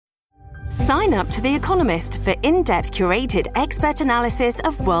Sign up to The Economist for in-depth curated expert analysis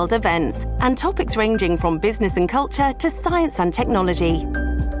of world events and topics ranging from business and culture to science and technology.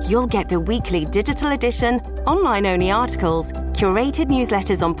 You'll get the weekly digital edition, online-only articles, curated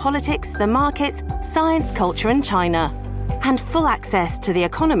newsletters on politics, the markets, science, culture and China, and full access to The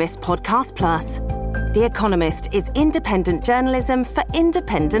Economist Podcast Plus. The Economist is independent journalism for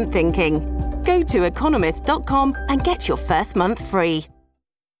independent thinking. Go to economist.com and get your first month free.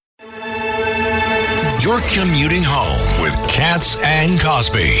 You're commuting home with Katz and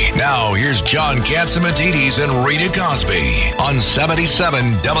Cosby. Now, here's John Catsimatidis and Rita Cosby on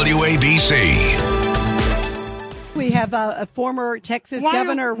 77 WABC. We have a former Texas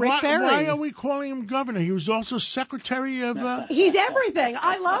governor, Rick Perry. Why are we calling him governor? He was also secretary of... He's everything.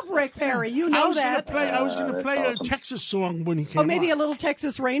 I love Rick Perry. You know that. I was going to play a Texas song when he came maybe on. A little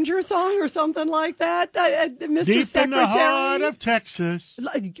Texas Ranger song or something like that, Mr. Deep Secretary. in the heart of Texas.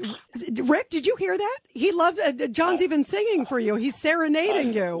 Rick, did you hear that? He loves... John's even singing for you. He's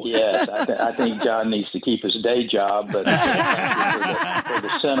serenading you. Yes, I think John needs to keep his day job, but for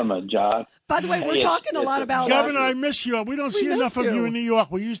the sentiment, John. By the way, we're talking a lot about... Governor, I miss you. We don't see enough of you in New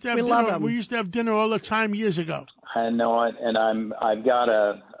York. We used to have dinner. We used to have dinner all the time years ago. I know it, and I've got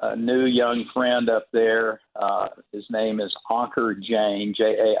a new young friend up there. His name is Ankur Jain,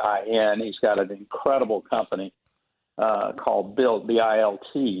 Jain. He's got an incredible company called Built, BILT,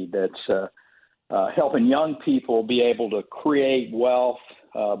 that's helping young people be able to create wealth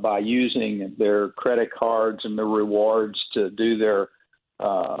by using their credit cards and their rewards to do their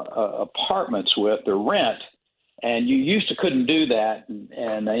apartments with, their rent. And you used to couldn't do that.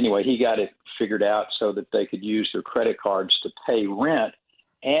 And anyway, he got it figured out so that they could use their credit cards to pay rent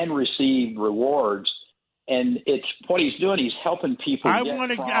and receive rewards. And it's what he's doing. He's helping people. I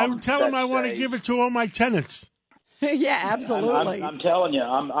tell him I want to give it to all my tenants. Yeah, absolutely. I'm telling you,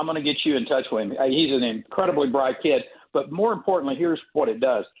 I'm going to get you in touch with him. He's an incredibly bright kid. But more importantly, here's what it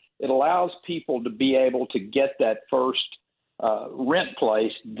does. It allows people to be able to get that first rent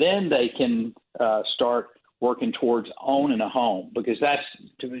place. Then they can start working towards owning a home, because that's,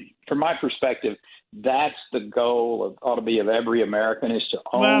 from my perspective, that's the goal ought to be of every American, is to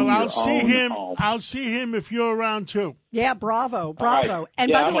own your own home. I'll see him if you're around too. Yeah, bravo. Right.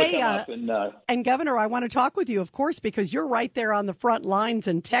 And by the way, and Governor, I want to talk with you, of course, because you're right there on the front lines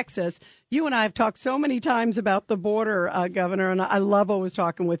in Texas. You and I have talked so many times about the border, Governor, and I love always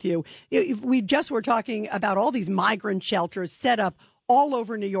talking with you. We just were talking about all these migrant shelters set up all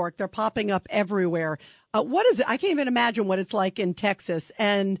over New York. They're popping up everywhere. What is it? I can't even imagine what it's like in Texas,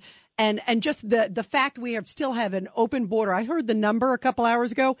 and just the fact we still have an open border. I heard the number a couple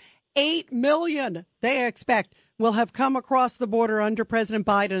hours ago, 8 million they expect will have come across the border under President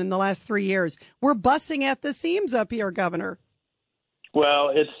Biden in the last 3 years. We're busting at the seams up here, Governor.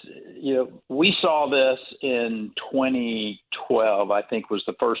 Well, we saw this in 2012, I think was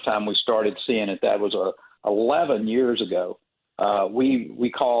the first time we started seeing it. That was 11 years ago.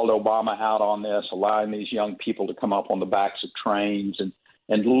 We called Obama out on this, allowing these young people to come up on the backs of trains and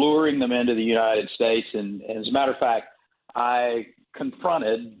luring them into the United States. And as a matter of fact, I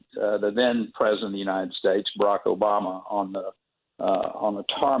confronted the then president of the United States, Barack Obama, on the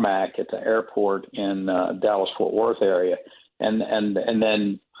tarmac at the airport in Dallas-Fort Worth area. And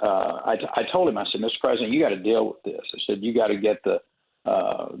then I told him, I said, Mr. President, you got to deal with this. I said, you got to get the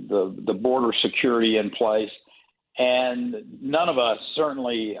border security in place. And none of us,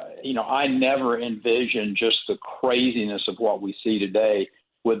 certainly, I never envisioned just the craziness of what we see today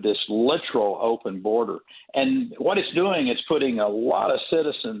with this literal open border. And what it's doing, it's putting a lot of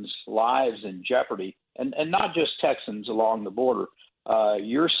citizens' lives in jeopardy, and not just Texans along the border.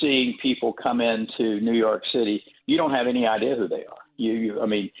 You're seeing people come into New York City. You don't have any idea who they are.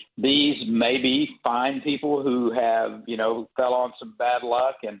 These may be fine people who have, fell on some bad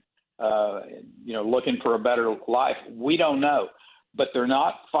luck and, looking for a better life. We don't know, but they're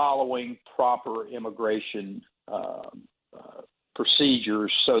not following proper immigration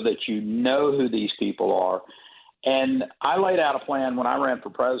procedures so that you know who these people are. And I laid out a plan when I ran for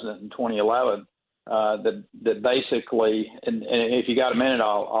president in 2011 that basically, and if you got a minute,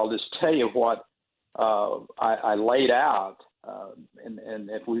 I'll just tell you what I laid out. And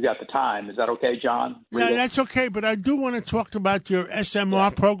if we've got the time, is that okay, John? Yeah, that's okay. But I do want to talk about your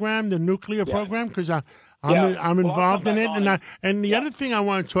SMR program, the nuclear program, because I'm involved in it. And the other thing I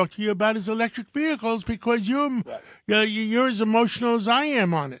want to talk to you about is electric vehicles, because you're as emotional as I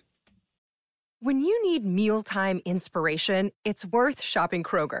am on it. When you need mealtime inspiration, it's worth shopping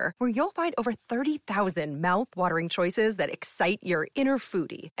Kroger, where you'll find over 30,000 mouth-watering choices that excite your inner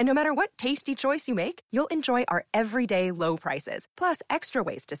foodie. And no matter what tasty choice you make, you'll enjoy our everyday low prices, plus extra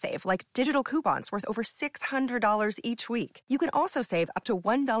ways to save, like digital coupons worth over $600 each week. You can also save up to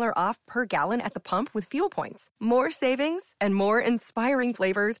 $1 off per gallon at the pump with fuel points. More savings and more inspiring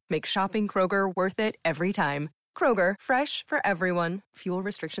flavors make shopping Kroger worth it every time. Kroger, fresh for everyone. Fuel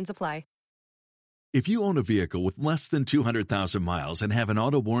restrictions apply. If you own a vehicle with less than 200,000 miles and have an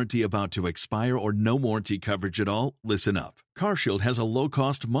auto warranty about to expire or no warranty coverage at all, listen up. CarShield has a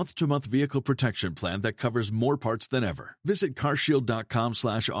low-cost month-to-month vehicle protection plan that covers more parts than ever. Visit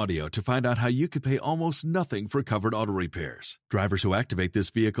carshield.com/audio to find out how you could pay almost nothing for covered auto repairs. Drivers who activate this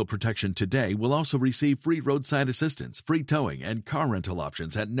vehicle protection today will also receive free roadside assistance, free towing, and car rental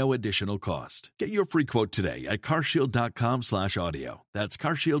options at no additional cost. Get your free quote today at carshield.com/audio. That's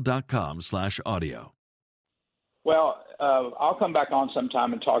carshield.com/audio. Well, I'll come back on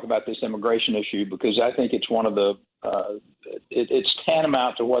sometime and talk about this immigration issue because I think it's one of the it's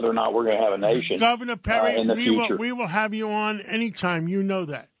tantamount to whether or not we're going to have a nation. Governor Perry, in the future. We will have you on anytime. You know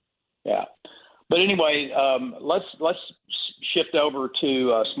that. Yeah, but anyway, let's shift over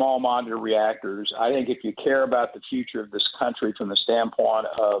to small modular reactors. I think if you care about the future of this country from the standpoint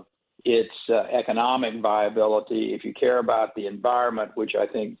of its economic viability, if you care about the environment, which I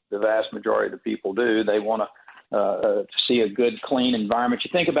think the vast majority of the people do, they want to see a good, clean environment. You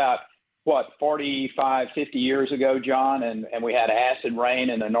think about, 45, 50 years ago, John, and we had acid rain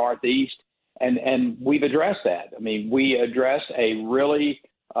in the Northeast, and we've addressed that. I mean, we addressed a really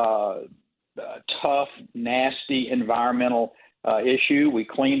tough, nasty environmental issue. We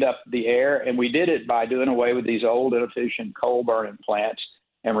cleaned up the air, and we did it by doing away with these old, inefficient coal-burning plants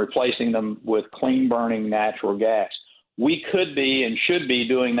and replacing them with clean-burning natural gas. We could be and should be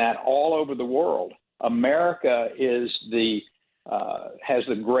doing that all over the world. America has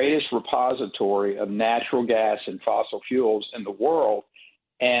the greatest repository of natural gas and fossil fuels in the world.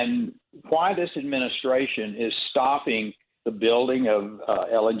 And why this administration is stopping the building of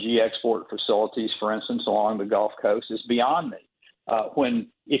LNG export facilities, for instance, along the Gulf Coast is beyond me.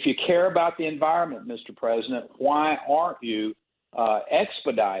 If you care about the environment, Mr. President, why aren't you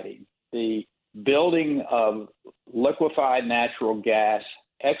expediting the building of liquefied natural gas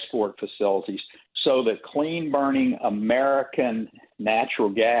export facilities so that clean-burning American natural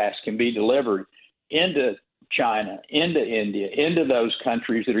gas can be delivered into China, into India, into those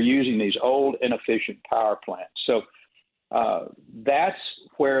countries that are using these old, inefficient power plants? So that's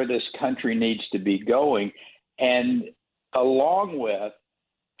where this country needs to be going. And along with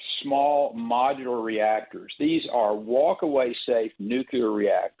small modular reactors, these are walk-away safe nuclear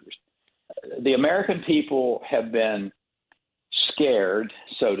reactors. The American people have been scared,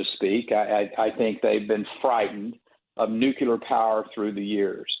 so to speak. I think they've been frightened of nuclear power through the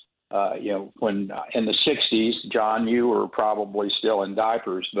years. When in the 60s, John, you were probably still in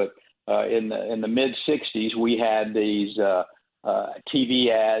diapers, but in the mid 60s, we had these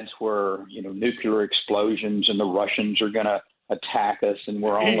TV ads where nuclear explosions and the Russians are going to attack us, and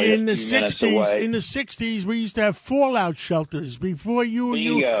we're only in the a few minutes 60s. away. In the 60s, we used to have fallout shelters before you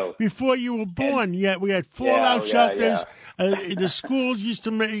were born. We had fallout shelters. Yeah. The schools used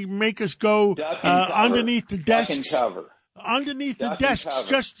to make us go underneath the desks. Underneath the desks,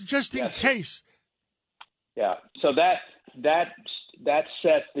 just in case. Yeah. So that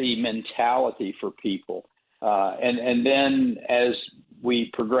set the mentality for people, and then as we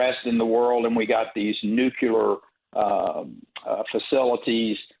progressed in the world and we got these nuclear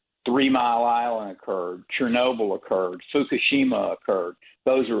facilities, 3 Mile Island occurred, Chernobyl occurred, Fukushima occurred.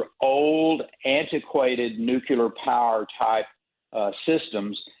 Those are old, antiquated nuclear power type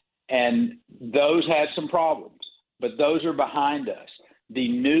systems, and those had some problems, but those are behind us. The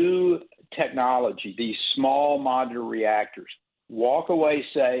new technology, these small modular reactors, walk away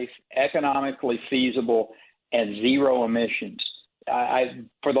safe, economically feasible, and zero emissions.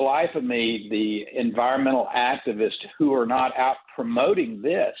 For the life of me, the environmental activists who are not out promoting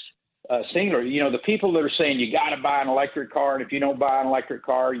this singular, the people that are saying you got to buy an electric car, and if you don't buy an electric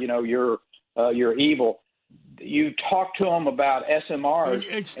car, you're evil. You talk to them about SMRs,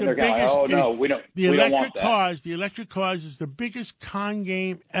 it's and the they're biggest. going, "Oh no, we don't want that." The electric cars is the biggest con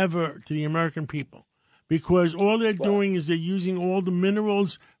game ever to the American people, because all they're doing is they're using all the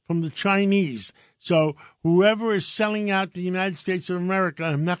minerals from the Chinese. So whoever is selling out the United States of America,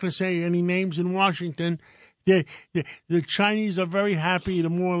 I'm not going to say any names in Washington, the Chinese are very happy the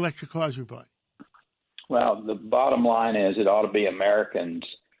more electric cars we buy. Well, the bottom line is it ought to be Americans'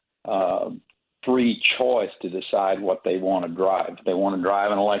 free choice to decide what they want to drive. If they want to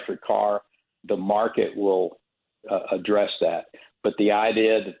drive an electric car, the market will address that. But the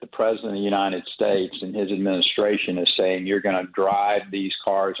idea that the President of the United States and his administration is saying you're going to drive these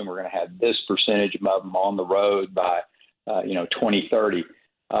cars and we're going to have this percentage of them on the road by 2030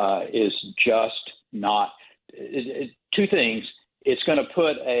 is just not. Two things. It's going to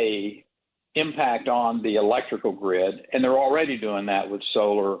put a impact on the electrical grid, and they're already doing that with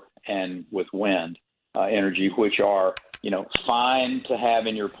solar and with wind energy, which are fine to have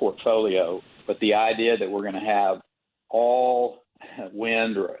in your portfolio. But the idea that we're going to have all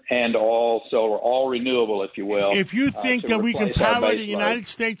wind and all solar, all renewable, if you will. If you think that we can power the United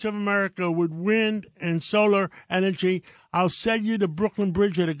States of America with wind and solar energy, I'll sell you the Brooklyn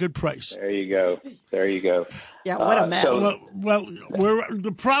Bridge at a good price. There you go. Yeah, what a mess.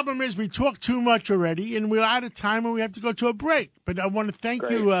 The problem is we talk too much already, and we're out of time, and we have to go to a break. But I want to thank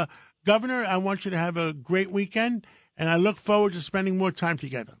you, Governor. I want you to have a great weekend, and I look forward to spending more time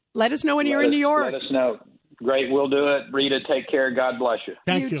together. Let us know when you're in New York. Let us know. Great, we'll do it. Rita, take care. God bless you.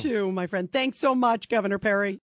 Thank you. You too, my friend. Thanks so much, Governor Perry.